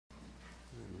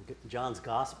John's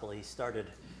gospel, he started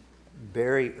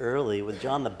very early with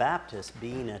John the Baptist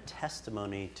being a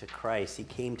testimony to Christ. He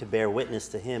came to bear witness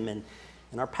to him. And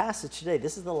in our passage today,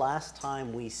 this is the last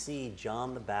time we see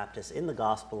John the Baptist in the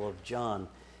Gospel of John.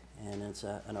 And it's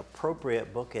an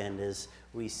appropriate bookend as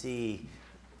we see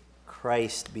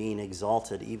Christ being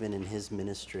exalted even in his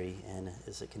ministry and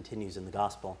as it continues in the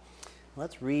Gospel.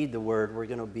 Let's read the word. We're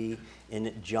going to be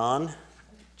in John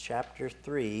chapter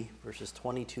 3, verses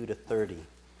 22 to 30.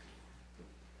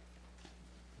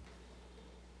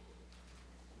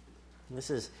 This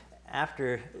is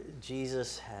after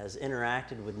Jesus has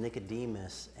interacted with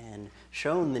Nicodemus and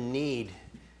shown the need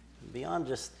beyond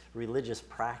just religious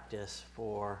practice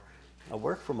for a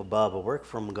work from above, a work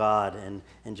from God.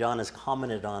 And John has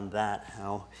commented on that,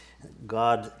 how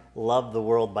God loved the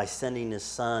world by sending his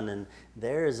Son. And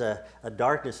there is a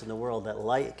darkness in the world that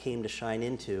light came to shine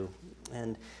into.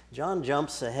 And John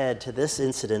jumps ahead to this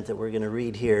incident that we're going to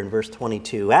read here in verse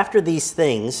 22. After these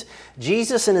things,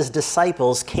 Jesus and his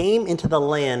disciples came into the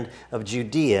land of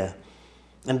Judea,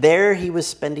 and there he was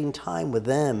spending time with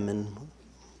them and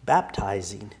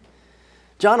baptizing.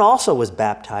 John also was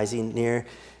baptizing near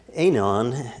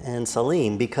Aenon and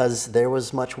Salim because there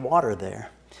was much water there,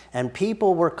 and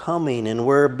people were coming and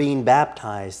were being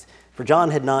baptized, for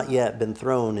John had not yet been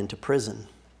thrown into prison.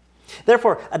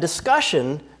 Therefore, a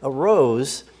discussion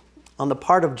arose on the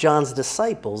part of John's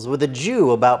disciples with a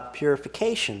Jew about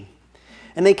purification.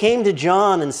 And they came to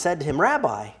John and said to him,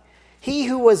 "Rabbi, he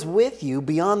who was with you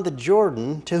beyond the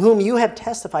Jordan, to whom you have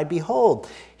testified, behold,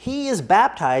 he is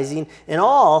baptizing, and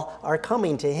all are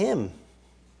coming to him."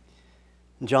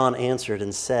 John answered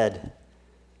and said,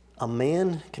 "A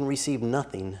man can receive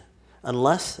nothing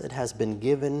unless it has been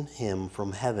given him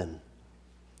from heaven.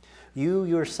 You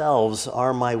yourselves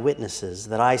are my witnesses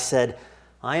that I said,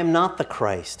 I am not the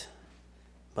Christ,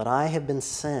 but I have been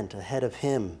sent ahead of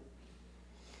him.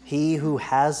 He who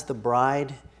has the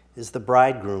bride is the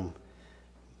bridegroom,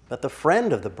 but the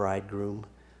friend of the bridegroom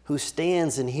who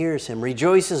stands and hears him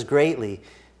rejoices greatly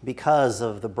because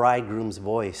of the bridegroom's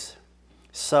voice.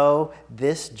 So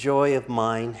this joy of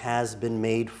mine has been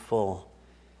made full.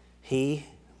 He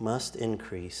must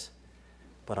increase,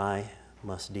 but I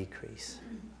must decrease."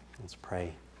 Let's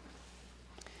pray.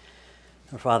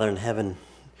 Our Father in heaven,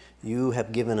 you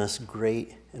have given us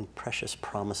great and precious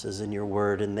promises in your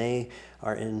word, and they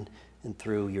are in and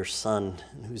through your Son,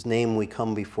 in whose name we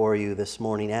come before you this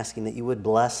morning, asking that you would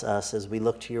bless us as we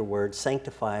look to your word,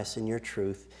 sanctify us in your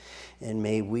truth, and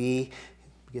may we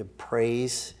give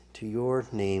praise to your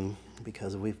name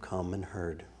because we've come and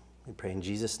heard. We pray in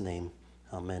Jesus' name.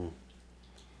 Amen.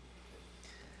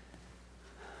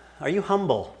 Are you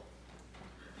humble?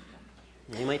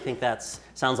 You might think that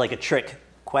sounds like a trick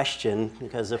question,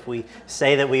 because if we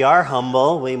say that we are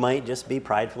humble, we might just be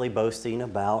pridefully boasting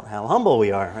about how humble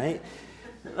we are, right?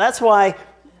 That's why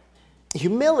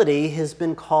humility has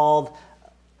been called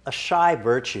a shy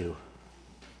virtue,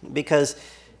 because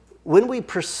when we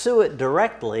pursue it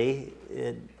directly,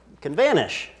 it can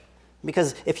vanish.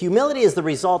 Because if humility is the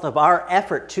result of our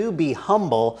effort to be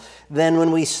humble, then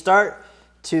when we start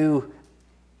to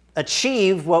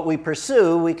achieve what we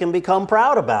pursue, we can become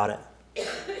proud about it.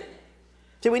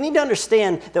 See, we need to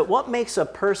understand that what makes a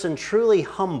person truly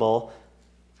humble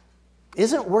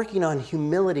isn't working on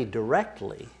humility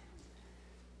directly.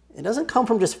 It doesn't come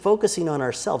from just focusing on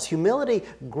ourselves. Humility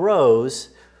grows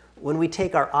when we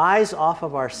take our eyes off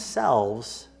of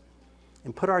ourselves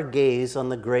and put our gaze on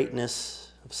the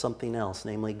greatness of something else,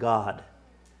 namely God.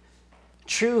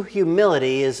 True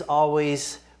humility is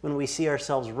always when we see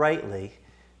ourselves rightly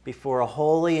before a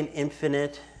holy and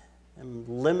infinite and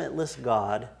limitless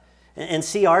God, and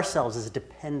see ourselves as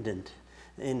dependent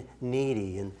and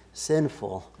needy and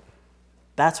sinful.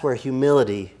 That's where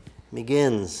humility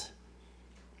begins.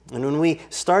 And when we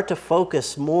start to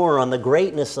focus more on the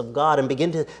greatness of God and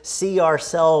begin to see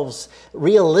ourselves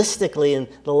realistically in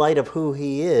the light of who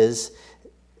He is,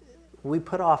 we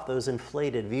put off those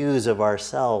inflated views of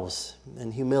ourselves,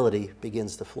 and humility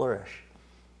begins to flourish.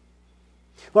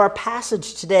 Well, our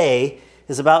passage today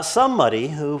is about somebody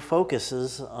who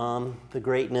focuses on the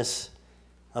greatness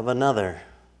of another,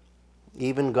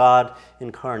 even God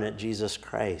incarnate, Jesus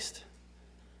Christ.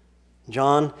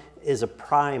 John is a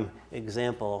prime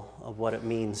example of what it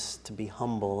means to be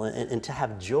humble and to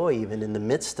have joy even in the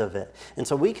midst of it. And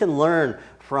so we can learn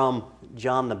from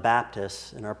John the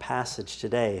Baptist in our passage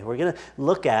today. We're going to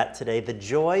look at today the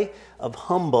joy of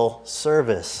humble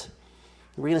service.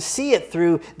 We're going to see it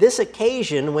through this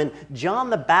occasion when John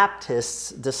the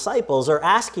Baptist's disciples are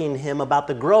asking him about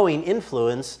the growing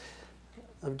influence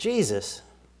of Jesus.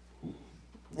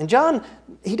 And John,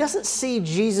 he doesn't see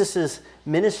Jesus'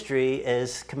 ministry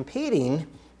as competing,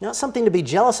 not something to be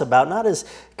jealous about, not as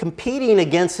competing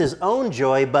against his own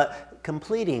joy, but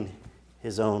completing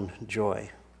his own joy.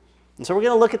 And so we're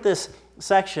going to look at this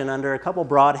section under a couple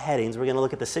broad headings. We're going to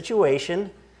look at the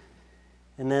situation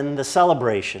and then the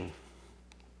celebration.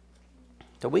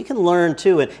 So we can learn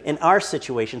too in our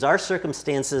situations, our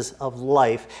circumstances of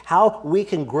life, how we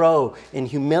can grow in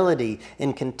humility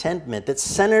and contentment that's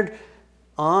centered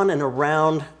on and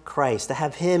around Christ, to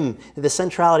have him, the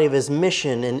centrality of his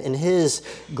mission and his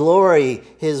glory,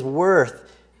 his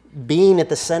worth, being at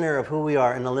the center of who we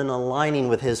are and aligning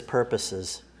with his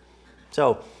purposes.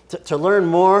 So to learn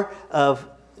more of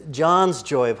John's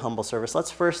joy of humble service,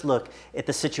 let's first look at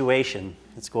the situation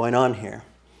that's going on here.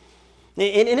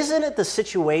 And isn't it the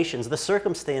situations, the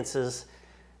circumstances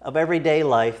of everyday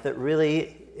life that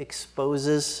really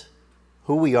exposes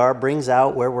who we are, brings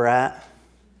out where we're at?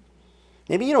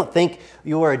 Maybe you don't think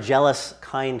you are a jealous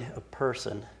kind of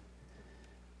person,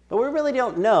 but we really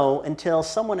don't know until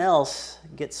someone else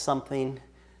gets something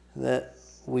that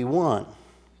we want.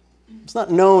 It's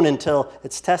not known until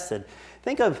it's tested.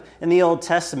 Think of, in the Old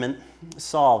Testament,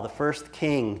 Saul, the first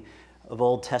king of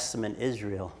Old Testament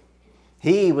Israel.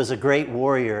 He was a great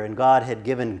warrior, and God had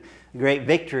given great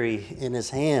victory in his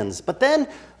hands. But then,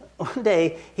 one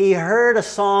day, he heard a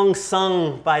song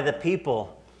sung by the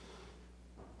people.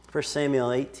 1 Samuel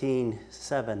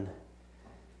 18:7.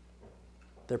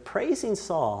 They're praising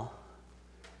Saul,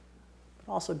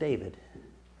 but also David.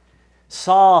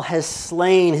 Saul has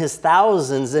slain his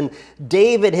thousands, and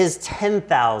David his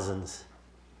 10,000s.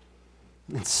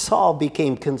 And Saul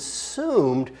became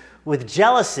consumed with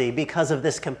jealousy because of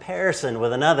this comparison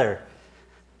with another.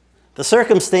 The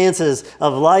circumstances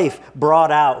of life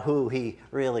brought out who he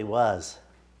really was.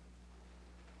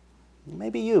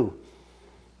 Maybe you.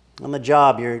 On the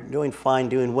job, you're doing fine,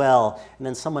 doing well, and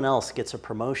then someone else gets a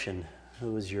promotion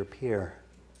who is your peer.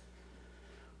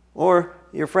 Or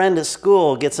your friend at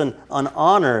school gets an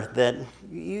honor that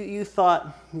you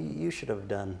thought you should have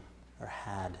done or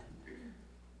had.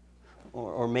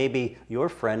 Or maybe your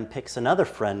friend picks another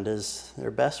friend as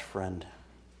their best friend.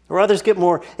 Or others get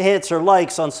more hits or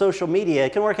likes on social media.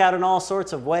 It can work out in all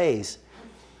sorts of ways.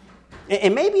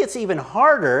 And maybe it's even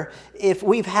harder if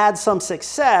we've had some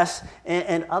success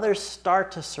and others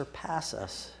start to surpass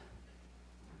us.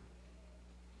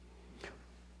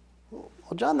 Well,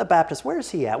 John the Baptist, where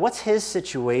is he at? What's his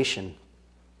situation?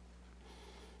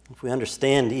 If we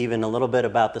understand even a little bit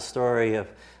about the story of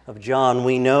John,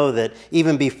 we know that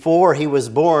even before he was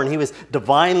born, he was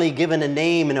divinely given a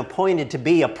name and appointed to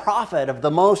be a prophet of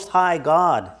the Most High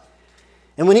God.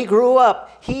 And when he grew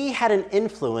up, he had an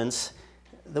influence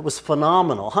that was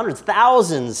phenomenal. Hundreds,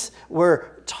 thousands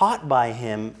were taught by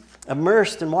him,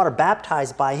 immersed in water,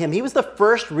 baptized by him. He was the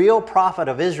first real prophet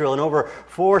of Israel in over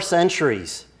 4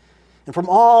 centuries. And from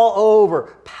all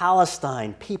over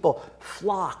Palestine, people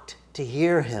flocked to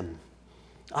hear him.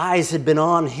 Eyes had been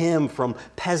on him from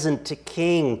peasant to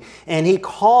king, and he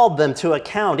called them to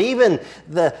account, even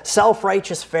the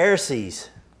self-righteous Pharisees.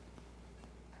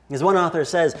 As one author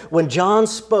says, when John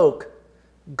spoke,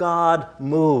 God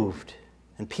moved,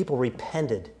 and people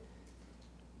repented.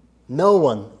 No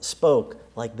one spoke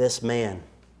like this man.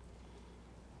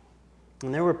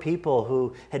 And there were people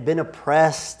who had been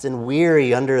oppressed and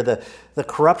weary under the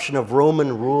corruption of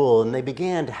Roman rule, and they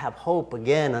began to have hope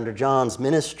again under John's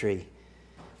ministry.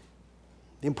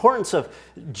 The importance of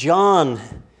John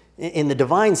in the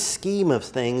divine scheme of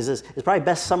things is probably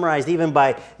best summarized even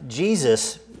by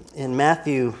Jesus in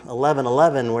Matthew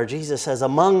 11:11, where Jesus says,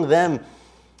 among them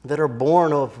that are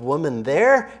born of woman,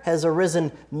 there has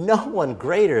arisen no one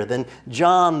greater than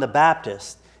John the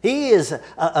Baptist. He is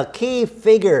a key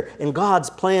figure in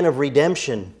God's plan of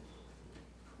redemption.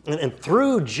 And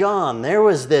through John, there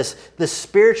was this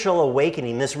spiritual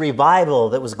awakening, this revival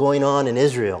that was going on in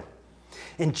Israel.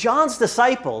 And John's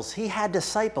disciples, he had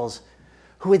disciples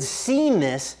who had seen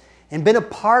this and been a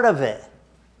part of it.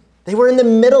 They were in the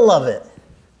middle of it.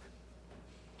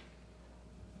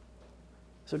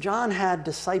 So John had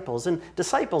disciples, and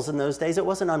disciples in those days, it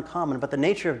wasn't uncommon, but the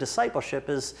nature of discipleship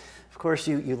is, of course,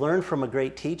 you learn from a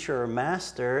great teacher or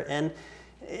master, and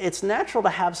it's natural to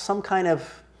have some kind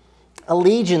of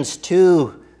allegiance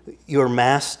to your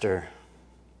master.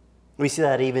 We see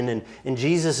that even in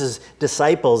Jesus'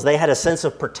 disciples. They had a sense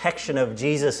of protection of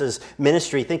Jesus'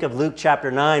 ministry. Think of Luke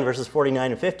chapter 9, verses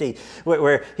 49 and 50,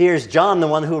 where here's John, the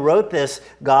one who wrote this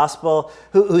gospel,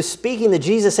 who's speaking to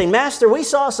Jesus, saying, Master, we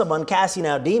saw someone casting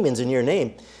out demons in your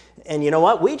name. And you know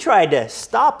what? We tried to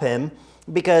stop him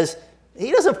because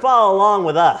he doesn't follow along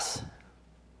with us.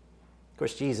 Of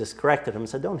course, Jesus corrected him and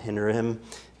said, don't hinder him.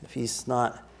 If he's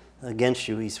not against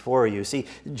you, he's for you. See,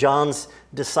 John's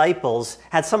disciples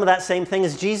had some of that same thing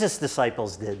as Jesus'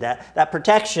 disciples did, that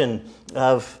protection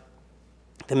of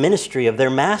the ministry of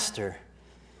their master.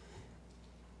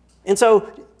 And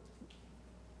so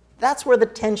that's where the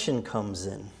tension comes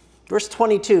in. Verse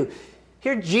 22,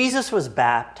 here Jesus was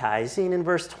baptizing. In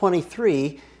verse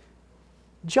 23,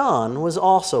 John was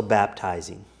also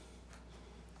baptizing.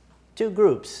 Two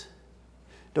groups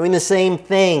doing the same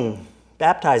thing,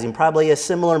 baptizing, probably a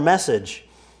similar message.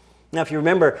 Now, if you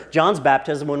remember John's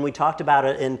baptism, when we talked about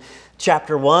it in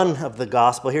chapter 1 of the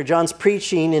gospel, here John's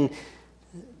preaching and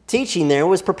teaching there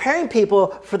was preparing people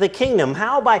for the kingdom.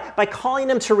 How? By calling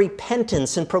them to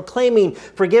repentance and proclaiming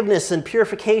forgiveness and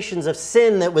purifications of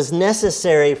sin that was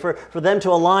necessary for them to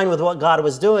align with what God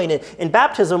was doing. And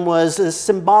baptism was a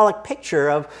symbolic picture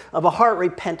of a heart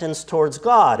repentance towards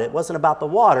God. It wasn't about the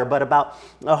water, but about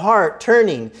a heart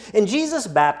turning. And Jesus'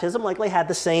 baptism likely had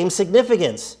the same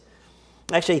significance.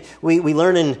 Actually, we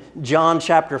learn in John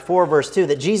chapter 4, verse 2,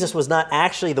 that Jesus was not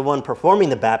actually the one performing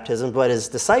the baptism, but his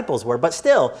disciples were. But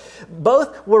still,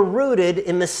 both were rooted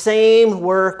in the same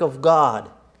work of God.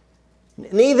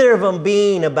 Neither of them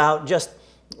being about just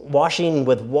washing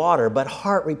with water, but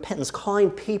heart repentance, calling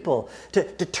people to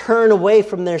turn away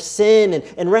from their sin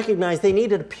and recognize they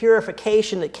needed a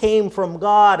purification that came from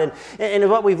God. And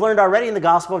what we've learned already in the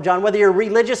Gospel of John, whether you're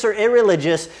religious or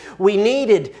irreligious, we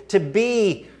needed to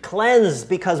be cleansed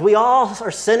because we all are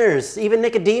sinners. Even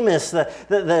Nicodemus,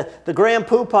 the grand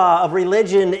poobah of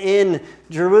religion in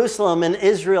Jerusalem and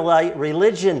Israelite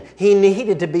religion, he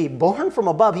needed to be born from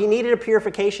above. He needed a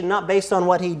purification not based on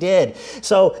what he did.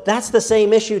 So that's the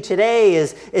same issue today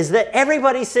is that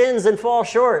everybody sins and falls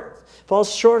short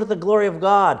of the glory of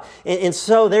God. And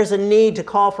so there's a need to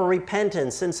call for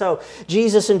repentance. And so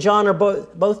Jesus and John are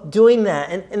both doing that.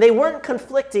 And they weren't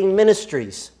conflicting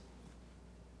ministries.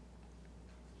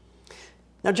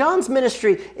 Now, John's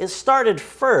ministry is started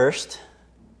first.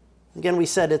 Again, we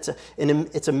said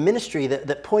it's a ministry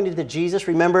that pointed to Jesus.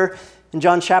 Remember in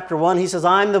John chapter 1, he says,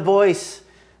 I'm the voice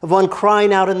of one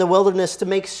crying out in the wilderness to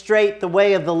make straight the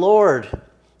way of the Lord.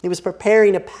 He was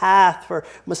preparing a path for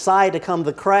Messiah to come,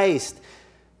 the Christ.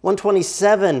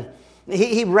 127,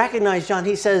 he recognized John.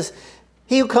 He says,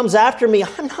 he who comes after me,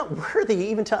 I'm not worthy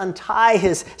even to untie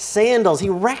his sandals. He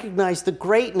recognized the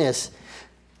greatness.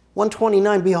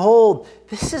 129, behold,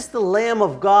 this is the Lamb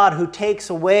of God who takes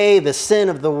away the sin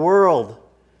of the world.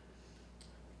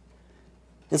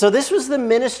 And so this was the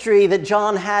ministry that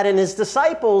John had, and his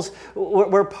disciples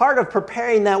were part of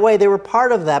preparing that way. They were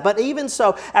part of that. But even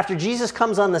so, after Jesus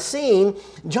comes on the scene,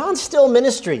 John's still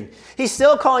ministering. He's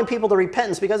still calling people to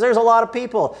repentance because there's a lot of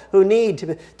people who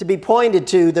need to be pointed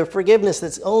to the forgiveness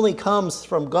that only comes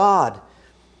from God.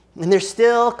 And they're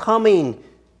still coming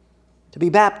to be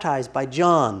baptized by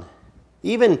John.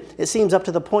 Even, it seems, up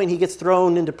to the point he gets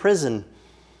thrown into prison.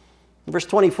 Verse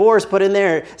 24 is put in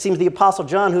there. It seems the Apostle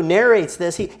John, who narrates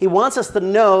this, he wants us to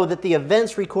know that the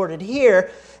events recorded here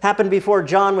happened before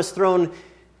John was thrown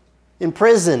in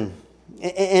prison.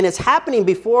 And it's happening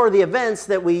before the events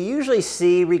that we usually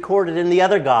see recorded in the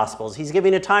other Gospels. He's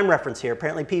giving a time reference here.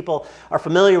 Apparently people are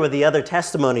familiar with the other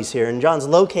testimonies here, and John's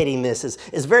locating this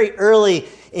is very early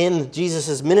in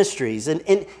Jesus' ministries. And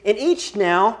each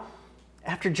now,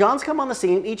 after John's come on the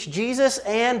scene, each Jesus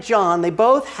and John, they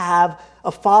both have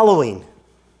a following.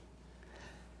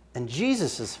 And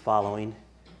Jesus' following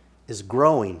is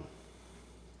growing.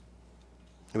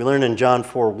 We learn in John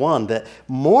 4:1 that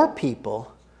more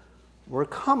people were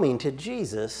coming to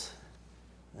Jesus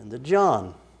than to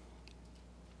John.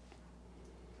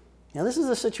 Now, this is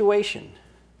a situation.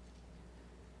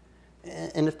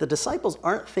 And if the disciples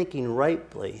aren't thinking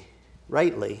rightly,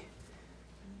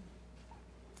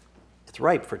 it's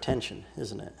ripe for tension,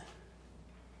 isn't it?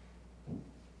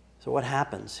 So what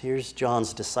happens? Here's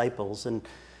John's disciples, and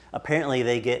apparently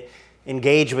they get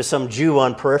engaged with some Jew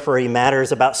on periphery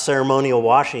matters about ceremonial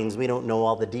washings. We don't know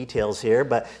all the details here,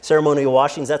 but ceremonial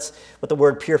washings, that's what the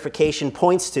word purification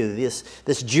points to,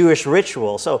 this Jewish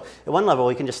ritual. So at one level,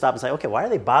 we can just stop and say, okay, why are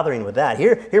they bothering with that?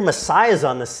 Here Messiah's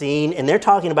on the scene, and they're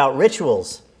talking about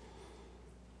rituals.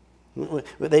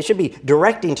 They should be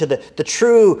directing to the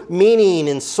true meaning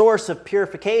and source of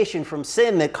purification from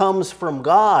sin that comes from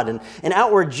God. And an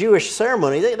outward Jewish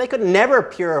ceremony, they could never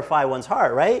purify one's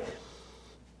heart, right?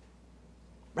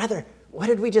 Rather, what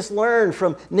did we just learn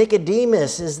from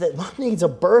Nicodemus is that one needs a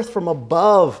birth from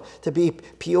above to be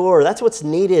pure. That's what's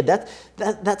needed.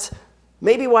 That's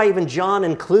maybe why even John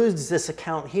includes this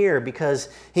account here, because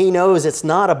he knows it's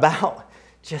not about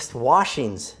just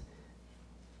washings.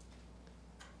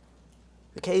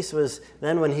 The case was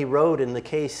then when he wrote, and the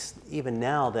case even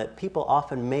now, that people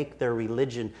often make their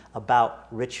religion about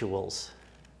rituals.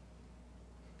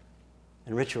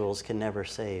 And rituals can never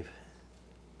save.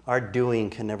 Our doing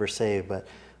can never save, but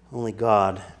only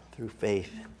God through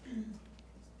faith.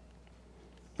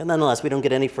 But nonetheless, we don't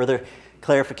get any further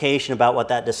clarification about what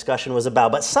that discussion was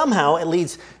about. But somehow it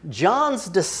leads John's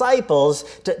disciples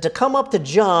to come up to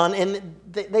John, and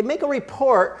they make a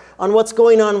report on what's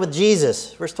going on with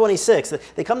Jesus. Verse 26,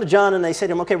 they come to John and they say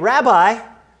to him, okay, Rabbi,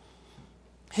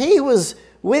 he was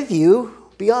with you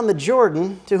beyond the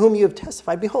Jordan, to whom you have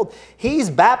testified. Behold, he's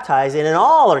baptizing, and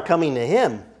all are coming to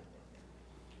him.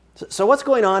 So what's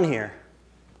going on here?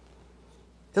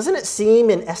 Doesn't it seem,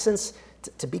 in essence,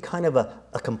 to be kind of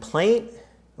a complaint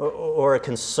or a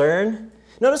concern?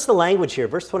 Notice the language here,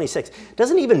 verse 26. It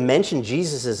doesn't even mention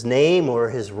Jesus' name or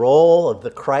his role of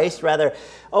the Christ. Rather,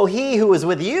 oh, he who was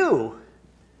with you,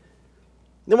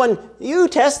 the one you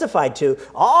testified to,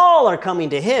 all are coming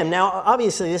to him. Now,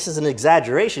 obviously, this is an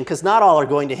exaggeration because not all are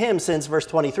going to him, since verse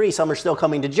 23, some are still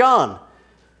coming to John.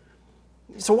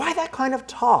 So why that kind of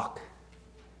talk?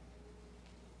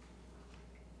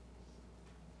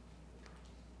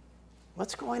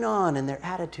 What's going on in their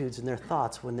attitudes and their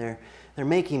thoughts when they're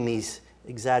making these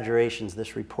exaggerations,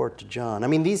 this report to John? I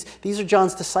mean, these are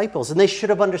John's disciples, and they should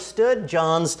have understood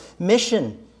John's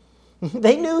mission.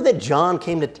 They knew that John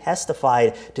came to testify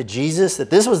to Jesus, that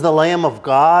this was the Lamb of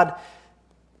God.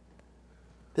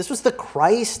 This was the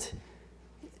Christ.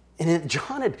 And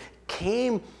John had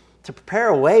came to prepare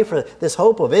a way for this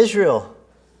hope of Israel.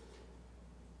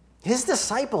 His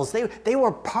disciples, they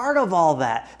were part of all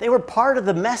that. They were part of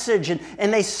the message, and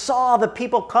they saw the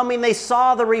people coming. They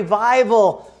saw the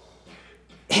revival.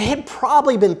 It had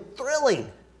probably been thrilling.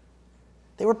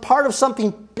 They were part of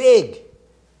something big.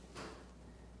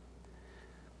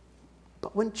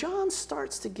 But when John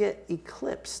starts to get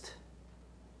eclipsed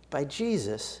by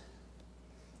Jesus,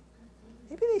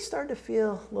 maybe they start to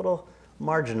feel a little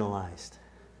marginalized.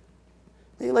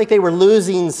 Maybe like they were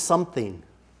losing something.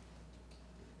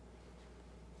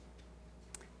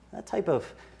 That type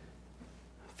of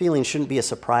feeling shouldn't be a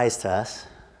surprise to us.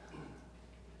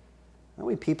 Aren't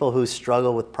we people who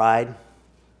struggle with pride?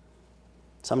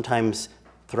 Sometimes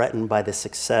threatened by the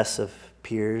success of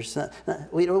peers.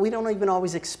 We don't even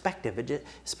always expect it.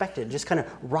 It just kind of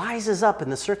rises up in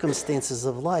the circumstances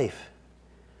of life.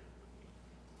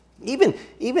 Even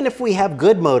if we have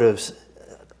good motives,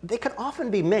 they can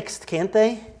often be mixed, can't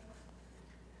they?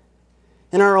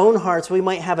 In our own hearts, we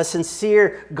might have a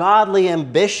sincere, godly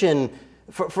ambition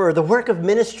for the work of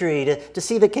ministry, to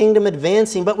see the kingdom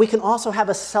advancing, but we can also have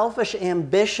a selfish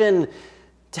ambition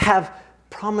to have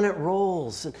prominent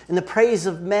roles in the praise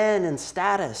of men and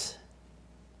status.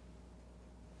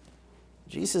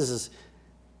 Jesus'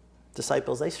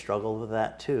 disciples, they struggled with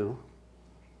that too.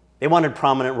 They wanted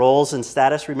prominent roles and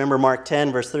status. Remember Mark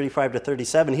 10, verse 35 to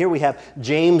 37. Here we have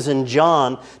James and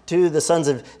John, two of the sons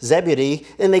of Zebedee,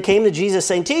 and they came to Jesus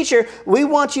saying, "Teacher, we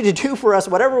want you to do for us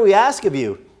whatever we ask of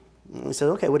you." And he said,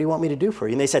 "Okay, what do you want me to do for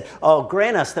you?" And they said, "Oh,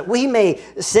 grant us that we may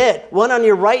sit, one on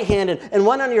your right hand and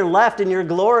one on your left in your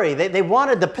glory." They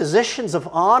wanted the positions of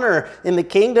honor in the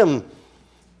kingdom.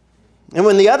 And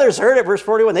when the others heard it, verse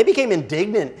 41, they became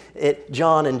indignant at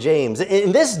John and James.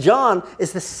 And this John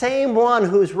is the same one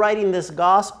who's writing this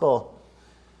gospel.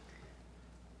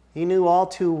 He knew all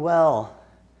too well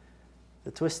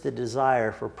the twisted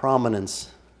desire for prominence.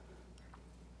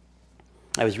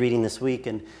 I was reading this week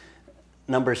in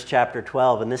Numbers chapter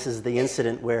 12, and this is the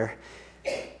incident where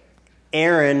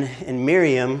Aaron and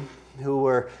Miriam, who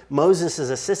were Moses'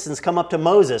 assistants, come up to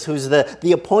Moses, who's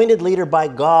the appointed leader by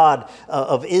God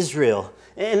of Israel.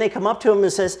 And they come up to him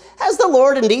and says, "Has the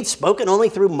Lord indeed spoken only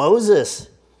through Moses?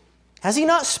 Has he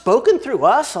not spoken through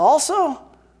us also?"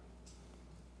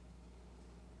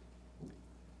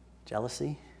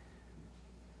 Jealousy?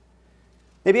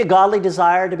 Maybe a godly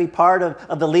desire to be part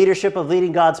of the leadership of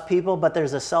leading God's people, but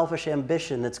there's a selfish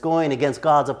ambition that's going against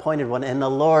God's appointed one, and the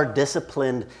Lord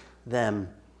disciplined them,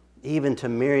 even to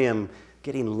Miriam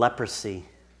getting leprosy,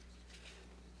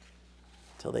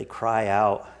 till they cry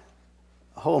out,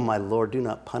 "Oh, my Lord, do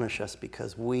not punish us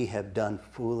because we have done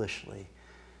foolishly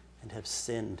and have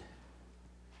sinned."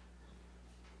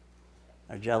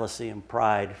 Our jealousy and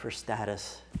pride for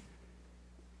status,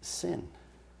 sin.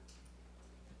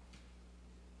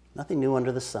 Nothing new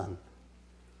under the sun.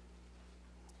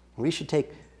 We should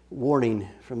take warning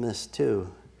from this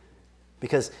too,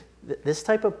 because this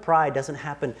type of pride doesn't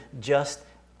happen just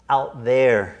out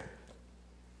there.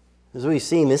 As we've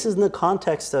seen, this is in the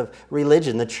context of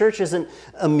religion. The church isn't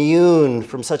immune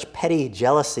from such petty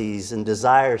jealousies and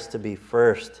desires to be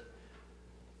first.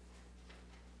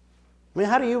 I mean,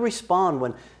 how do you respond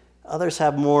when others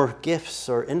have more gifts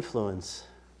or influence?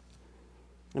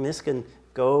 I mean, this can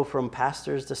go from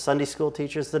pastors to Sunday school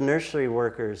teachers to nursery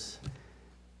workers.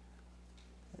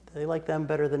 They like them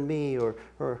better than me, or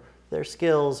their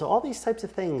skills. All these types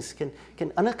of things can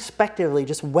unexpectedly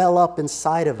just well up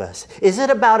inside of us. Is it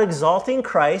about exalting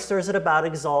Christ, or is it about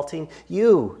exalting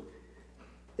you?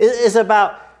 Is it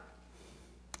about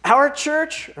our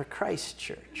church or Christ's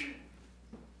church?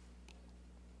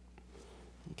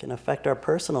 It can affect our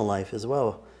personal life as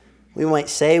well. We might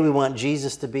say we want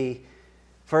Jesus to be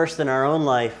first in our own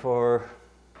life or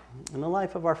in the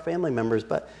life of our family members,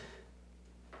 but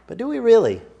do we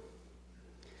really?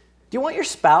 Do you want your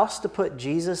spouse to put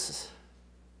Jesus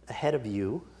ahead of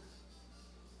you?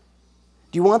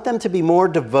 Do you want them to be more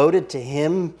devoted to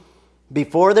Him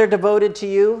before they're devoted to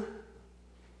you?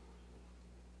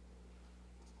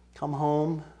 Come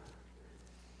home.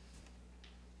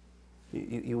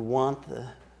 You want the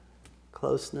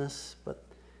closeness, but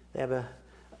they have a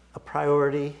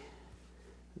priority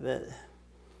that,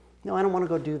 no, I don't want to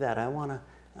go do that. I want to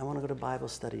go to Bible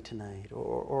study tonight.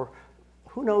 Or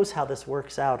who knows how this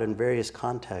works out in various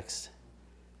contexts.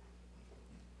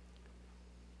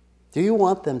 Do you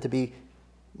want them to be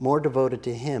more devoted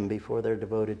to Him before they're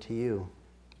devoted to you?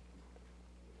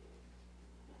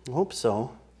 I hope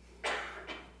so.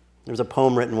 There was a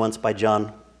poem written once by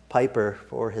John Piper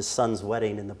for his son's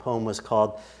wedding, and the poem was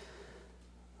called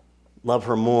Love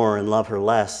Her More and Love Her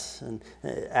Less. And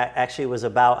actually it was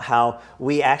about how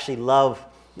we actually love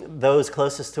those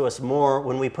closest to us more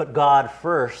when we put God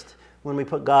first, when we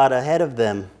put God ahead of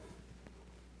them.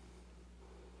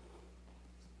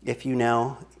 If you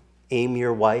now aim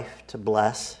your wife to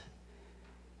bless,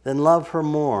 then love her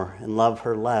more and love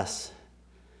her less.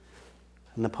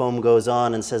 And the poem goes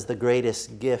on and says, the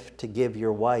greatest gift to give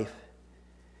your wife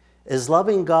is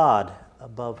loving God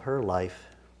above her life.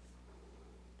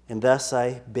 And thus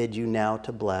I bid you now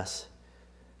to bless.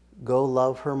 Go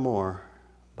love her more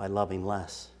by loving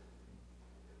less.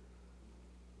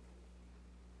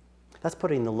 That's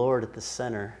putting the Lord at the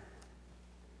center.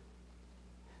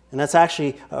 And that's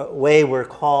actually a way we're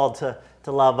called to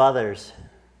love others.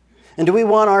 And do we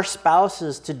want our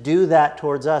spouses to do that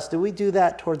towards us? Do we do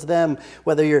that towards them,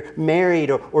 whether you're married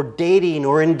or dating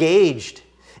or engaged?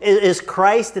 Is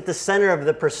Christ at the center of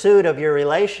the pursuit of your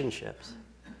relationships?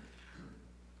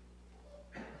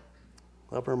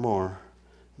 Love her more,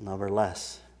 love her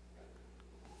less.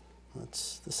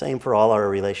 It's the same for all our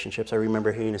relationships. I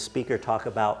remember hearing a speaker talk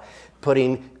about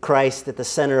putting Christ at the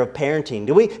center of parenting.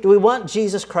 Do we want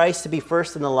Jesus Christ to be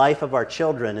first in the life of our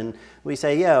children? And we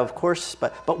say, yeah, of course,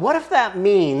 but what if that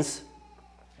means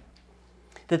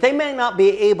that they may not be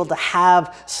able to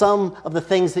have some of the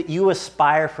things that you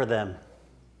aspire for them?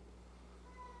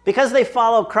 Because they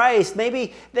follow Christ,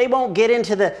 maybe they won't get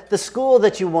into the school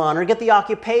that you want, or get the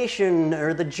occupation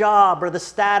or the job or the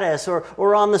status,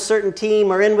 or on the certain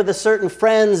team or in with the certain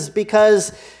friends,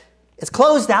 because it's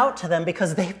closed out to them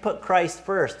because they've put Christ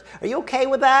first. Are you okay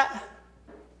with that?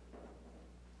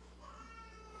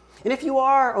 And if you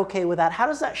are okay with that, how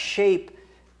does that shape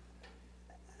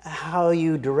how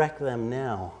you direct them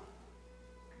now?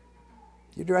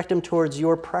 You direct them towards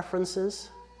your preferences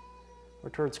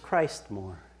or towards Christ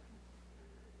more?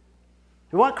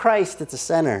 We want Christ at the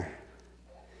center.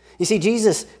 You see,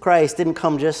 Jesus Christ didn't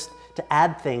come just to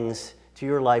add things to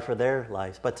your life or their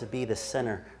lives, but to be the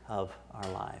center of our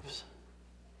lives.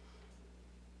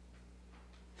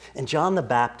 And John the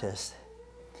Baptist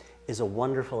is a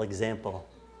wonderful example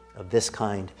of this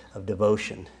kind of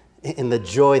devotion and the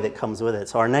joy that comes with it.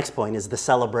 So our next point is the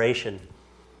celebration.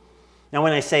 Now,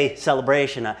 when I say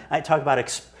celebration, I talk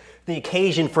about the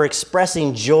occasion for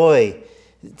expressing joy,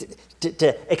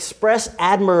 to express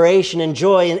admiration and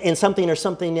joy in something or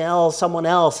something else, someone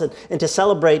else, and to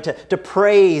celebrate, to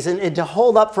praise, and to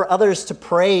hold up for others to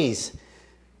praise.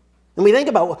 And we think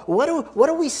about, what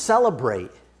do we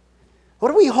celebrate? What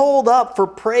do we hold up for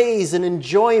praise and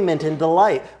enjoyment and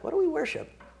delight? What do we worship?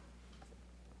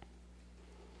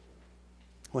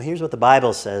 Well, here's what the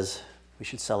Bible says we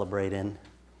should celebrate in.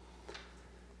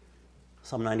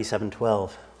 Psalm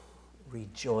 97:12,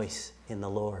 rejoice in the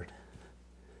Lord.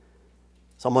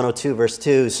 Psalm 102, verse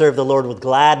 2, serve the Lord with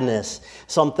gladness.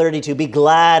 Psalm 32, be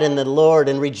glad in the Lord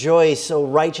and rejoice, O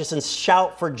righteous, and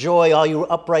shout for joy, all you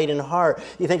upright in heart.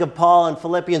 You think of Paul in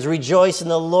Philippians, rejoice in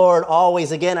the Lord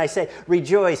always. Again, I say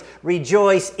rejoice.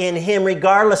 Rejoice in Him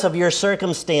regardless of your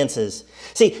circumstances.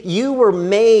 See, you were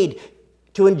made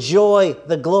to enjoy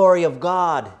the glory of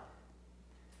God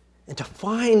and to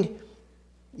find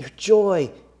your joy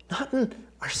not in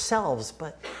ourselves,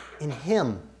 but in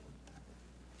Him.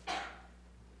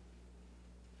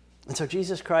 And so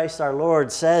Jesus Christ our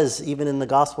Lord says, even in the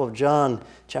Gospel of John,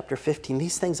 chapter 15,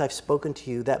 these things I've spoken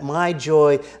to you, that my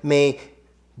joy may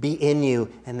be in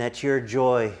you and that your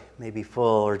joy may be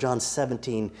full. Or John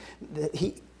 17,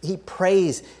 he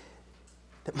prays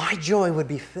that my joy would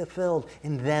be fulfilled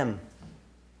in them.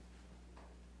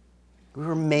 We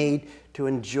were made to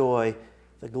enjoy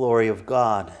the glory of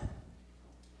God.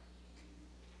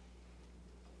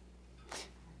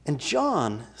 And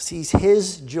John sees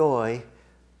his joy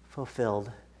fulfilled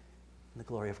in the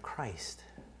glory of Christ,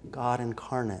 God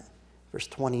incarnate. Verse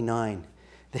 29,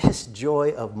 this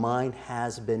joy of mine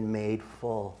has been made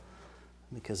full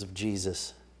because of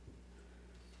Jesus.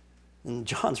 And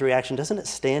John's reaction, doesn't it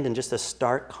stand in just a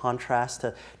stark contrast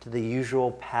to the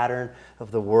usual pattern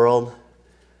of the world?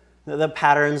 The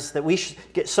patterns that we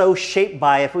get so shaped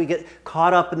by if we get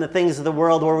caught up in the things of the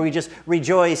world where we just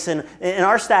rejoice in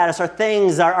our status, our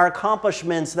things, our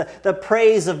accomplishments, the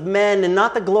praise of men and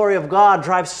not the glory of God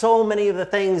drives so many of the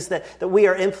things that we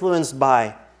are influenced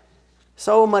by.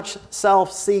 So much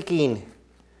self-seeking.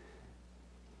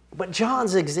 But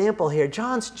John's example here,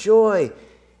 John's joy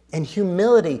and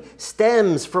humility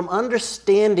stems from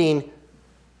understanding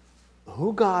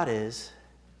who God is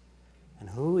and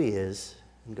who He is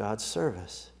in God's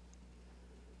service.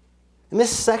 In this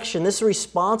section, this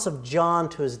response of John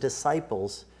to his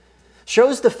disciples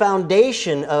shows the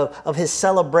foundation of his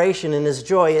celebration and his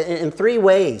joy in three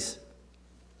ways.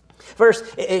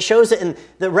 First, it shows it in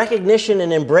the recognition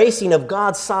and embracing of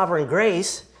God's sovereign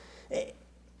grace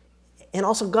and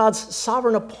also God's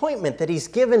sovereign appointment that He's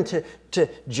given to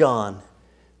John.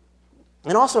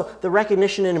 And also the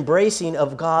recognition and embracing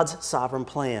of God's sovereign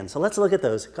plan. So let's look at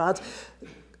those.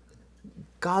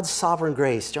 God's sovereign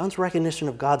grace. John's recognition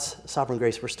of God's sovereign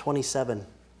grace, verse 27.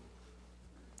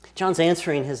 John's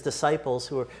answering his disciples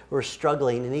who are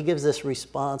struggling, and he gives this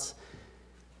response.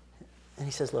 And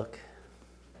he says, look,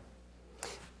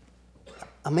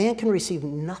 a man can receive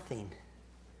nothing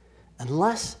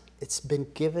unless it's been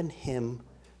given him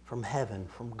from heaven,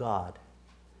 from God.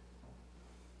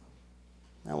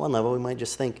 Now, on one level, we might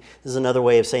just think this is another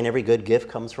way of saying every good gift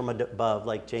comes from above,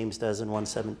 like James does in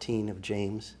 1:17 of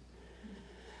James.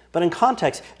 But in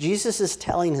context, Jesus is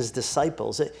telling his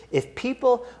disciples that if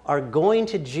people are going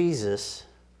to Jesus,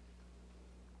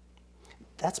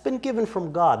 that's been given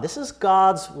from God. This is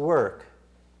God's work.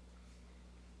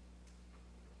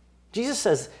 Jesus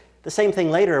says the same thing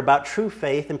later about true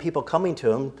faith and people coming to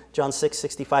Him, John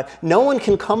 6:65. No one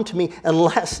can come to me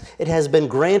unless it has been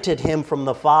granted him from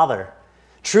the Father.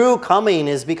 True coming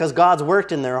is because God's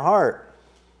worked in their heart.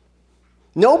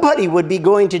 Nobody would be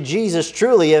going to Jesus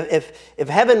truly if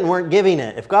heaven weren't giving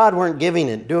it, if God weren't giving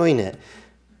it, doing it.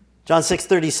 John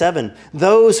 6:37,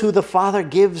 those who the Father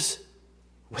gives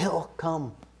will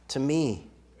come to me.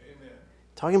 Amen.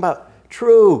 Talking about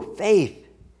true faith.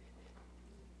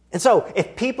 And so,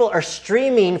 if people are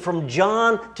streaming from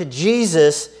John to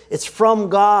Jesus, it's from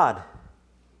God.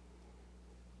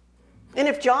 And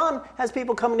if John has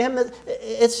people coming to him,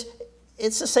 it's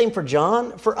the same for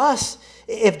John. For us,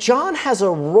 if John has a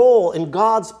role in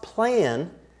God's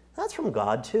plan, that's from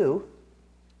God too.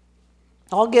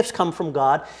 All gifts come from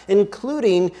God,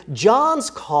 including John's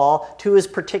call to his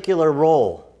particular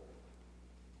role.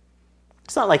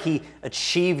 It's not like he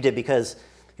achieved it because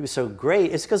he was so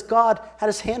great. It's because God had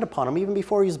His hand upon him even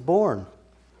before he was born.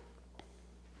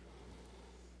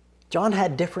 John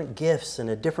had different gifts and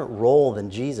a different role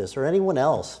than Jesus or anyone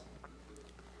else.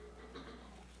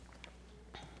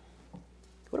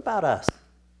 What about us?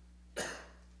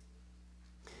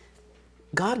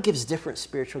 God gives different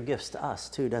spiritual gifts to us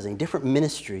too, doesn't He? Different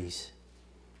ministries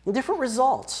and different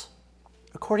results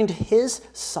according to His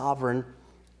sovereign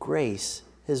grace,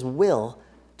 His will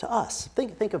to us.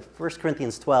 Think of 1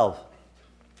 Corinthians 12.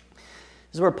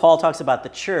 This is where Paul talks about the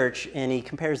church, and he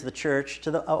compares the church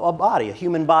to a body, a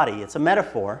human body. It's a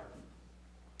metaphor.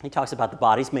 He talks about the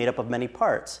body's made up of many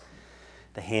parts.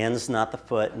 The hands, not the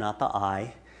foot, not the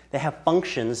eye. They have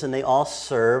functions, and they all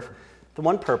serve the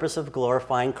one purpose of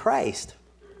glorifying Christ.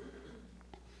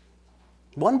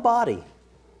 One body.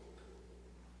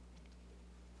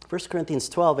 1 Corinthians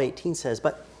 12:18 says,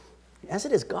 but as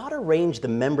it is, God arranged the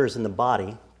members in the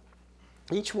body,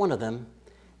 each one of them,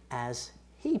 as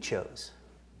He chose.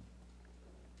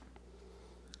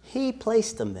 He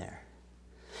placed them there.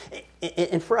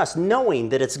 And for us, knowing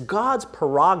that it's God's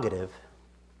prerogative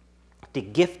to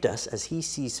gift us as He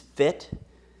sees fit,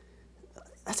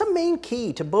 that's a main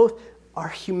key to both our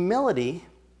humility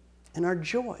and our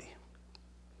joy,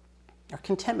 our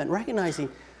contentment, recognizing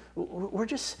we're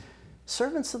just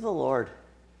servants of the Lord.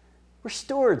 We're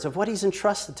stewards of what He's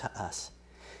entrusted to us.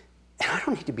 And I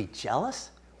don't need to be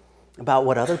jealous. about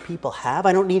what other people have.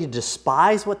 I don't need to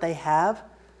despise what they have.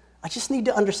 I just need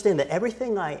to understand that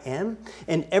everything I am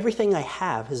and everything I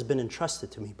have has been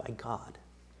entrusted to me by God.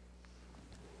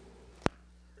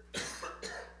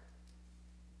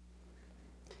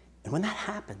 And when that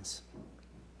happens,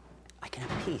 I can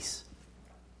have peace.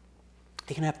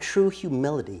 I can have true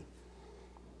humility.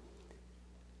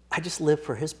 I just live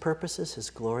for His purposes, His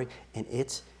glory, and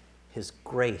it's His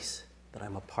grace that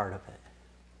I'm a part of it.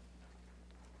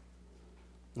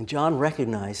 And John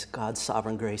recognized God's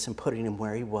sovereign grace in putting him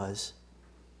where he was.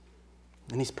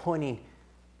 And he's pointing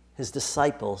his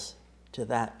disciples to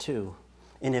that too.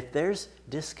 And if there's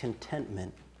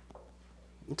discontentment,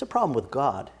 it's a problem with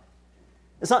God.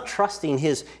 It's not trusting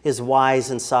his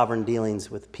wise and sovereign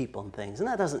dealings with people and things. And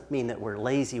that doesn't mean that we're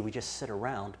lazy, we just sit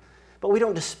around. But we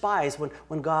don't despise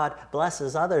when God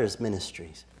blesses others'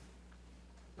 ministries.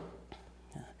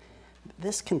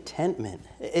 This contentment,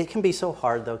 it can be so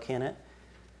hard though, can't it?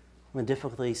 When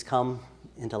difficulties come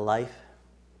into life,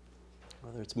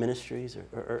 whether it's ministries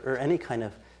or any kind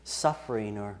of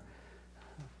suffering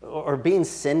or being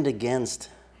sinned against.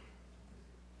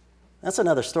 That's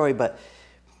another story, but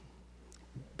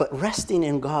resting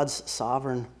in God's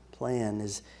sovereign plan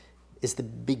is the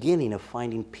beginning of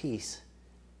finding peace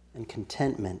and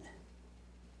contentment,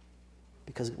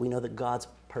 because we know that God's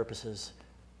purposes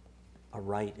are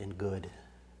right and good,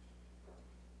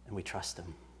 and we trust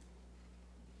Him.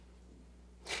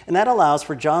 And that allows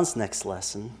for John's next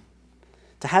lesson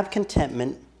to have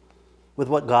contentment with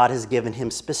what God has given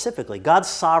him specifically. God's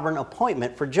sovereign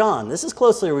appointment for John. This is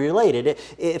closely related.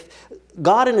 If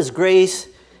God in His grace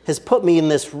has put me in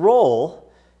this role,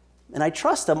 and I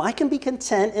trust Him, I can be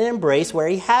content and embrace where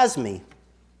He has me.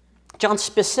 John's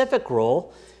specific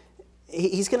role,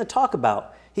 he's going to talk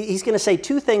about. He's going to say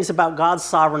two things about God's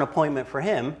sovereign appointment for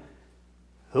him: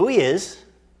 who he is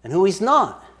and who he's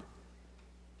not.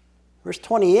 Verse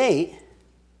 28,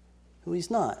 who he's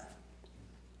not.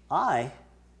 I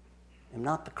am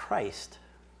not the Christ.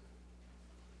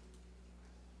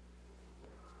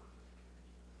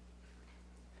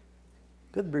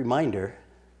 Good reminder.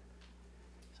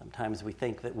 Sometimes we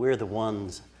think that we're the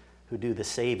ones who do the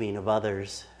saving of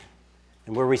others,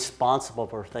 and we're responsible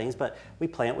for things, but we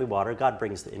plant, we water, God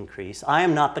brings the increase. I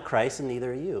am not the Christ, and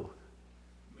neither are you.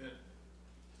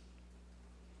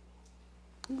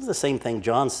 This is the same thing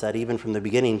John said even from the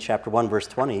beginning, chapter 1, verse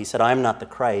 20. He said, I am not the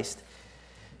Christ.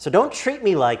 So don't treat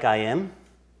me like I am,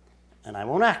 and I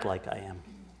won't act like I am.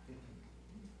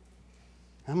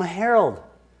 I'm a herald.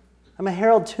 I'm a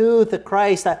herald to the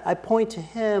Christ. I point to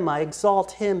Him. I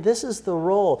exalt Him. This is the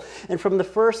role. And from the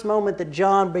first moment that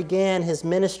John began his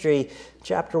ministry,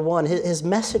 chapter 1, his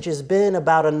message has been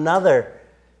about another.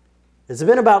 It's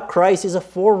been about Christ. He's a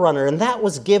forerunner, and that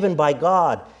was given by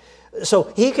God.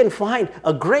 So he can find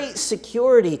a great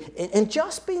security in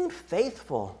just being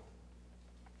faithful,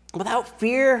 without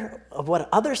fear of what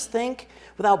others think,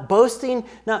 without boasting,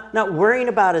 not worrying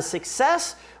about his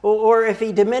success, or if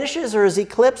he diminishes or is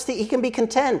eclipsed, he can be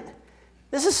content.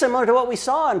 This is similar to what we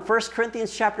saw in 1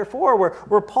 Corinthians chapter 4,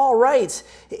 where Paul writes,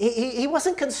 he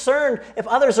wasn't concerned if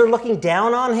others are looking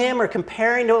down on him or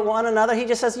comparing to one another. He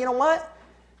just says, you know what?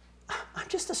 I'm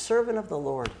just a servant of the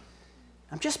Lord.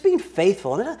 I'm just being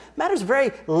faithful. And it matters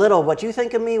very little what you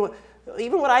think of me,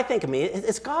 even what I think of me.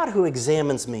 It's God who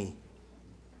examines me.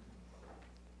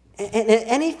 And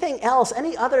anything else,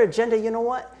 any other agenda, you know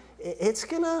what? It's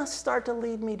going to start to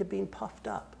lead me to being puffed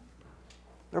up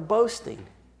or boasting.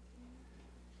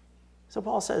 So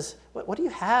Paul says, what do you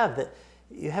have that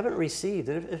you haven't received?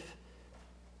 If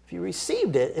you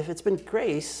received it, if it's been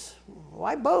grace,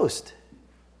 why boast?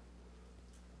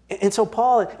 And so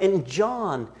Paul and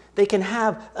John, they can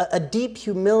have a deep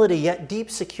humility, yet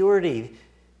deep security,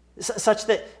 such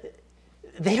that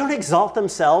they don't exalt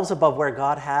themselves above where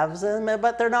God has them,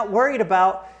 but they're not worried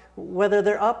about whether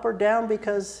they're up or down,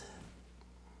 because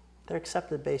they're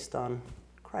accepted based on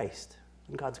Christ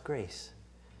and God's grace.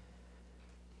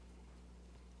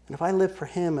 And if I live for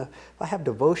Him, if I have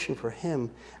devotion for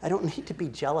Him, I don't need to be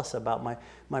jealous about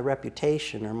my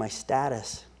reputation or my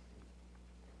status.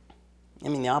 I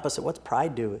mean, the opposite. What's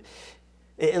pride do?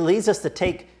 It leads us to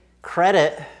take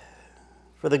credit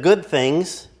for the good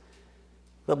things,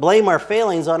 but blame our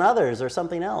failings on others or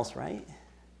something else, right?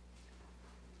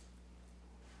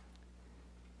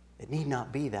 It need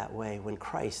not be that way when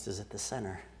Christ is at the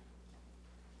center.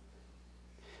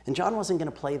 And John wasn't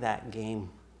going to play that game.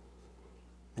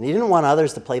 And he didn't want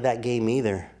others to play that game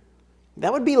either.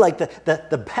 That would be like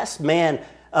the best man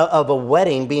of a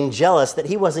wedding being jealous that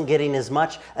he wasn't getting as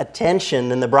much attention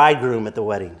than the bridegroom at the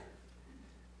wedding.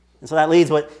 And so that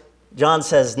leads what John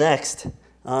says next.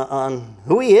 on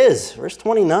who he is. Verse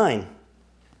 29.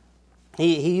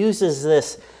 He uses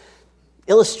this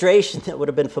illustration that would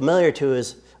have been familiar to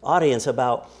his audience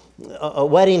about a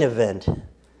wedding event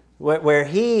where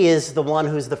he is the one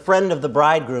who's the friend of the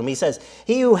bridegroom. He says,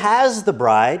 he who has the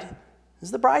bride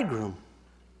is the bridegroom.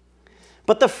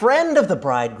 But the friend of the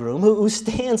bridegroom who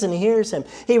stands and hears him,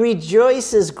 he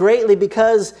rejoices greatly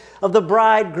because of the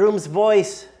bridegroom's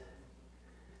voice.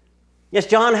 Yes,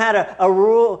 John had a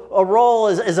role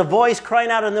as a voice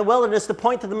crying out in the wilderness to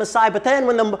point to the Messiah. But then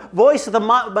when the voice of the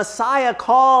Messiah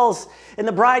calls and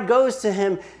the bride goes to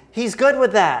him, he's good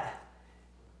with that.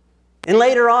 And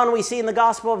later on we see in the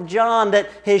Gospel of John that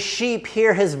his sheep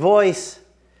hear his voice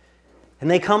and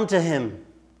they come to him.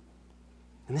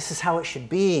 And this is how it should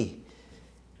be.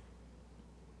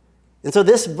 And so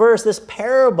this verse, this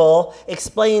parable,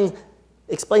 explains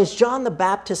John the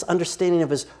Baptist's understanding of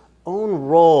his own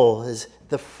role as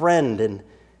the friend. And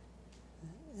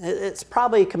it's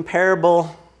probably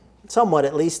comparable, somewhat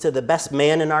at least, to the best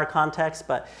man in our context.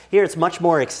 But here it's much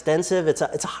more extensive. It's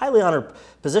a highly honored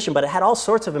position, but it had all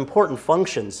sorts of important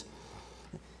functions.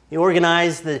 He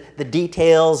organized the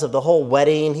details of the whole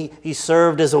wedding. He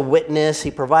served as a witness. He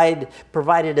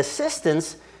provided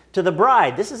assistance to the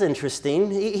bride. This is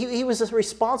interesting. He was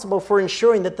responsible for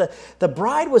ensuring that the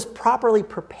bride was properly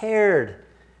prepared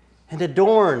and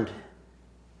adorned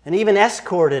and even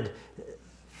escorted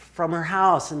from her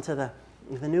house into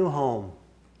the new home.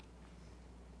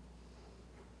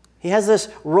 He has this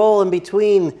role in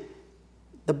between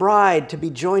the bride to be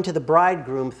joined to the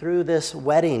bridegroom through this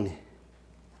wedding.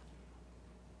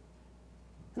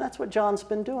 And that's what John's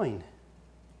been doing.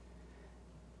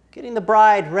 Getting the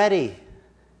bride ready.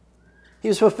 He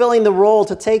was fulfilling the role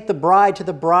to take the bride to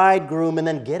the bridegroom and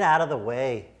then get out of the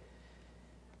way.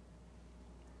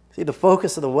 See, the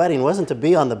focus of the wedding wasn't to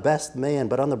be on the best man,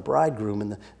 but on the bridegroom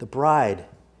and the bride.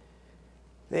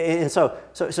 And so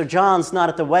John's not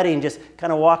at the wedding just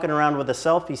kind of walking around with a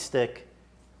selfie stick,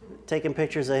 taking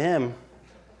pictures of him.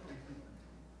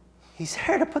 He's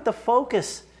there to put the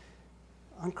focus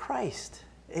on Christ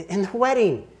in the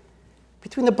wedding,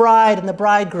 between the bride and the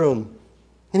bridegroom.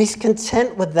 And he's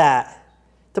content with that,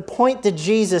 to point to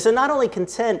Jesus. And not only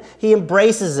content, he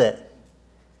embraces it.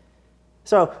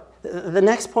 So the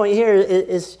next point here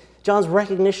is John's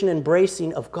recognition and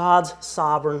embracing of God's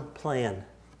sovereign plan.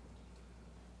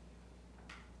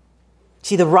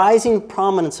 See, the rising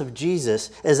prominence of Jesus,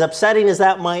 as upsetting as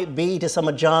that might be to some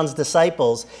of John's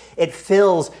disciples, it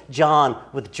fills John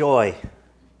with joy.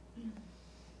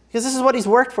 Because this is what he's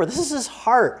worked for. This is his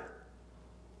heart.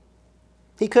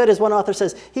 He could, as one author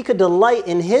says, he could delight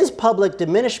in his public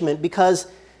diminishment because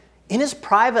in his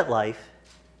private life,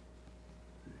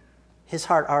 his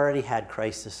heart already had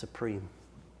Christ as supreme.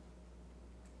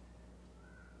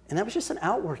 And that was just an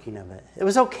outworking of it. It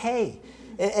was okay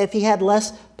if he had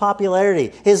less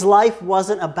popularity. His life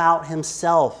wasn't about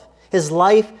himself. His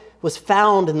life was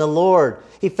found in the Lord.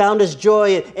 He found his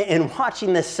joy in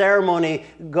watching the ceremony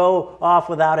go off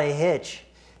without a hitch,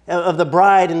 of the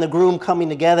bride and the groom coming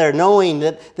together, knowing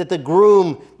that the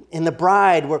groom and the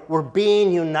bride were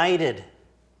being united.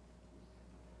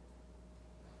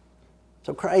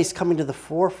 So Christ coming to the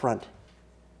forefront.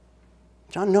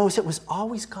 John knows it was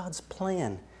always God's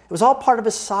plan. It was all part of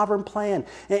his sovereign plan.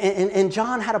 And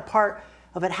John had a part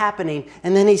of it happening.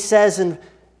 And then he says in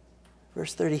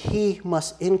verse 30, he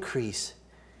must increase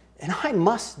and I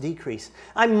must decrease.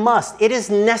 I must. It is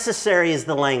necessary is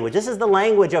the language. This is the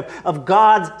language of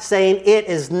God saying it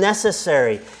is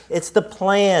necessary. It's the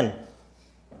plan.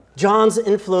 John's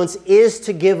influence is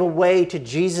to give away to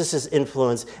Jesus'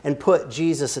 influence and put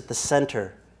Jesus at the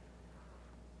center.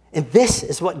 And this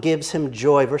is what gives him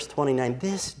joy. Verse 29,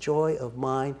 this joy of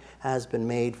mine has been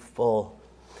made full.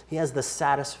 He has the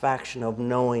satisfaction of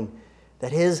knowing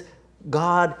that his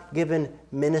God-given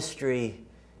ministry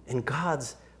and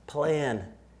God's plan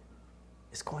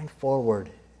is going forward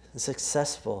and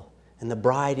successful, and the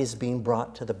bride is being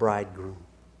brought to the bridegroom.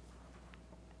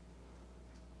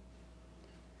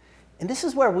 And this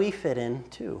is where we fit in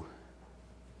too.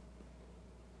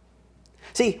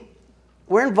 See,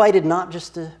 we're invited not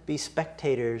just to be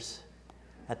spectators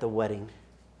at the wedding.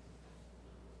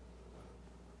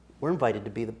 We're invited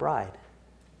to be the bride.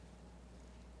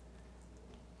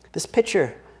 This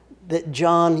picture that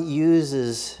John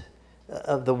uses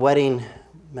of the wedding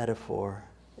metaphor,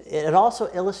 it also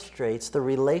illustrates the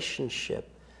relationship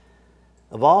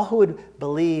of all who would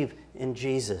believe in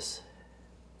Jesus.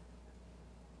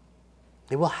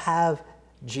 They will have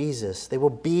Jesus. They will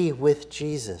be with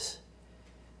Jesus.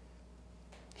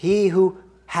 He who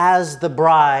has the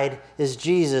bride is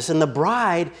Jesus. And the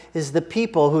bride is the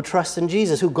people who trust in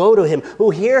Jesus, who go to him, who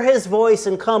hear his voice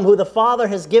and come, who the Father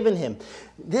has given him.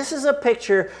 This is a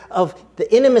picture of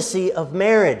the intimacy of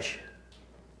marriage.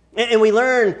 And we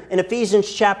learn in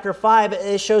Ephesians chapter 5,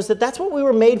 it shows that that's what we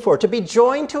were made for, to be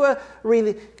joined to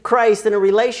Christ in a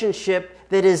relationship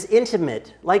that is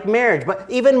intimate, like marriage, but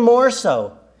even more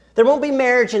so. There won't be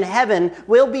marriage in heaven.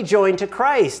 We'll be joined to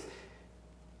Christ.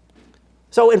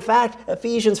 So in fact,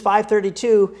 Ephesians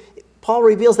 5:32, Paul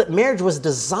reveals that marriage was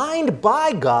designed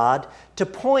by God to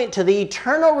point to the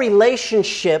eternal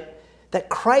relationship that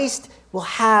Christ will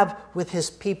have with his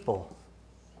people.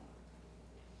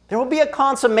 There will be a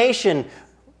consummation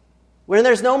when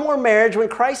there's no more marriage, when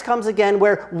Christ comes again,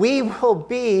 where we will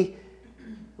be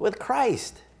with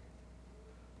Christ.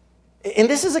 And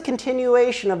this is a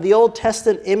continuation of the Old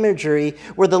Testament imagery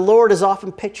where the Lord is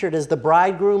often pictured as the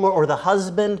bridegroom or the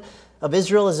husband of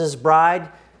Israel as his bride.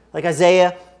 Like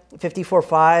Isaiah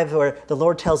 54:5, where the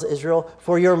Lord tells Israel,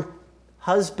 "For your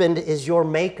husband is your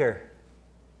maker,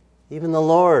 even the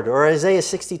Lord." Or Isaiah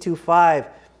 62:5,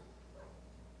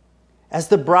 "As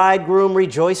the bridegroom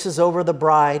rejoices over the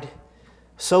bride,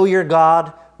 so your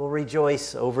God will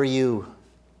rejoice over you."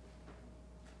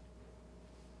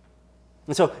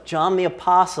 And so John the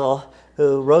Apostle,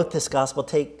 who wrote this gospel,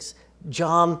 takes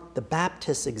John the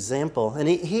Baptist's example, and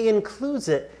he includes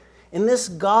it in this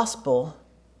gospel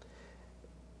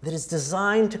that is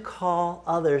designed to call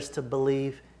others to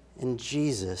believe in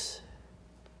Jesus,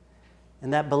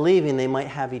 and that believing they might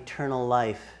have eternal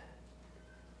life,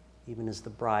 even as the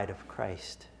bride of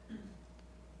Christ.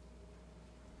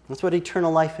 That's what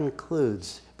eternal life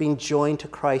includes, being joined to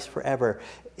Christ forever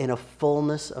in a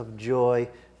fullness of joy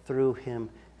through him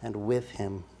and with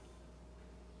him.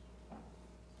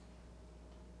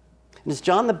 And as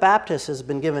John the Baptist has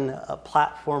been given a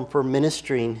platform for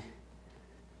ministering,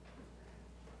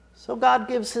 so God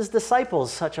gives his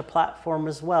disciples such a platform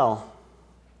as well.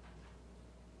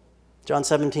 John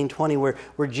 17:20,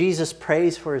 where Jesus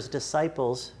prays for his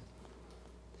disciples,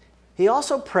 he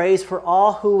also prays for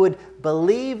all who would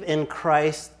believe in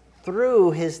Christ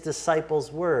through his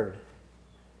disciples' word.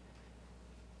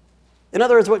 In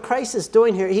other words, what Christ is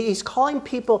doing here, he's calling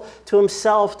people to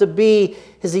himself to be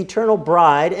his eternal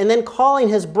bride, and then calling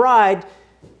his bride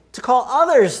to call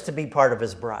others to be part of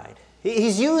his bride.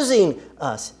 He's using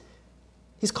us.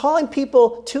 He's calling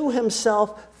people to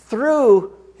himself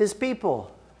through his people.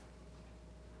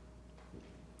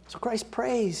 So Christ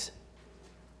prays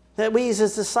that we as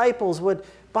his disciples would,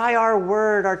 by our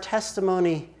word, our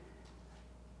testimony,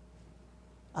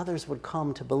 others would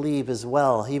come to believe as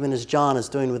well, even as John is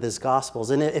doing with his Gospels.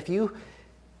 And if you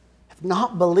have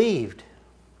not believed,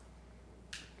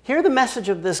 hear the message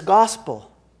of this gospel.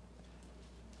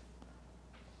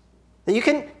 That you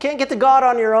can't get to God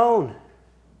on your own.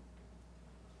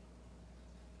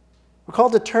 We're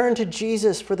called to turn to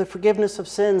Jesus for the forgiveness of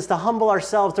sins, to humble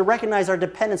ourselves, to recognize our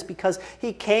dependence because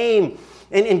he came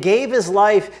and gave his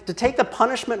life to take the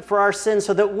punishment for our sins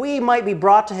so that we might be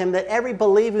brought to him, that every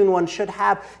believing one should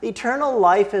have eternal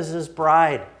life as his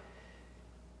bride.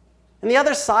 And the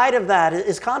other side of that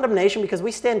is condemnation because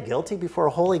we stand guilty before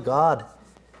a holy God.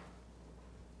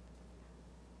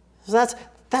 So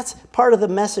that's part of the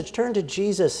message. Turn to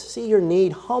Jesus. See your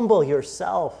need. Humble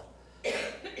yourself.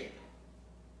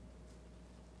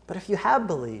 But if you have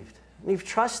believed and you've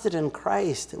trusted in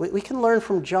Christ, we can learn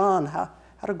from John how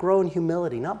to grow in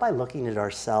humility, not by looking at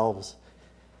ourselves,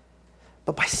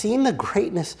 but by seeing the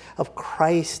greatness of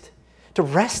Christ, to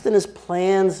rest in his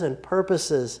plans and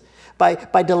purposes,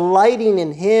 by delighting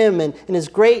in him and in his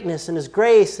greatness and his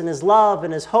grace and his love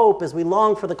and his hope as we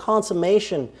long for the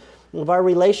consummation of our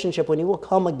relationship when he will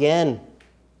come again.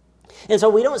 And so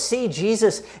we don't see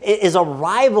Jesus as a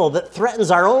rival that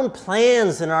threatens our own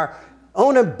plans and our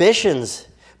own ambitions,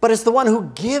 but as the one who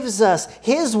gives us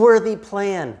his worthy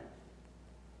plan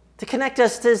to connect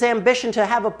us to his ambition to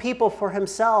have a people for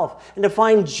himself and to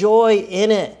find joy in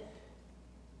it.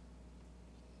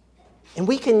 And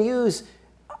we can use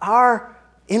our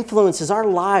influences, our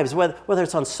lives, whether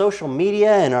it's on social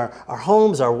media, in our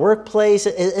homes, our workplace,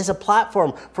 as a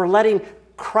platform for letting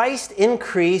Christ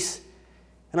increase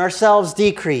and ourselves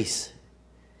decrease.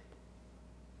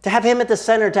 To have him at the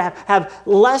center, to have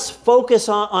less focus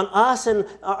on us and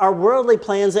our worldly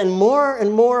plans and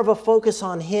more of a focus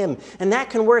on him. And that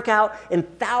can work out in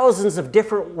thousands of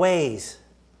different ways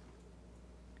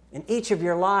in each of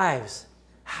your lives.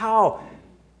 How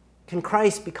can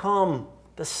Christ become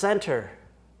the center?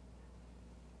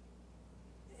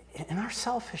 And our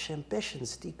selfish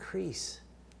ambitions decrease,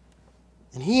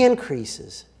 and he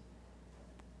increases.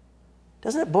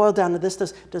 Doesn't it boil down to this?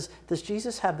 Does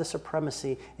Jesus have the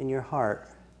supremacy in your heart?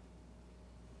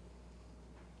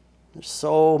 There's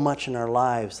so much in our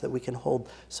lives that we can hold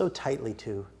so tightly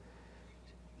to,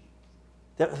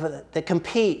 that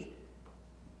compete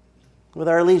with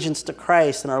our allegiance to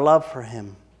Christ and our love for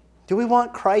Him. Do we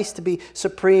want Christ to be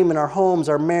supreme in our homes,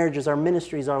 our marriages, our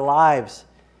ministries, our lives?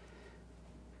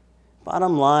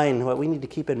 Bottom line, what we need to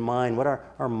keep in mind, what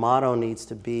our motto needs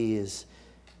to be is,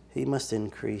 He must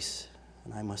increase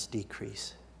and I must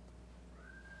decrease.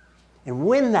 And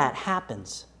when that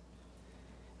happens,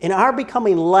 in our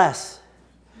becoming less,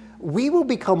 we will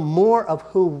become more of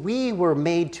who we were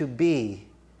made to be,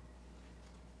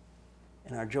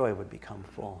 and our joy would become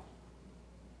full.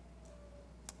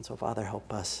 And so, Father,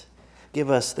 help us. Give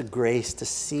us the grace to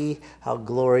see how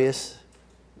glorious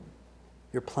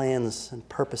your plans and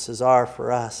purposes are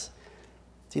for us.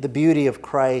 See the beauty of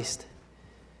Christ.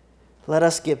 Let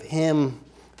us give Him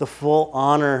the full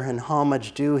honor and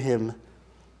homage due Him.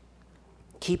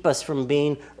 Keep us from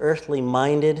being earthly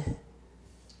minded,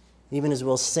 even as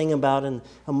we'll sing about in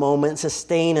a moment.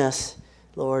 Sustain us,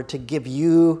 Lord, to give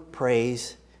you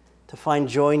praise, to find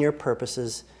joy in your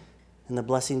purposes and the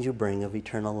blessings you bring of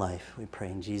eternal life. We pray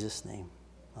in Jesus' name.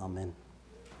 Amen.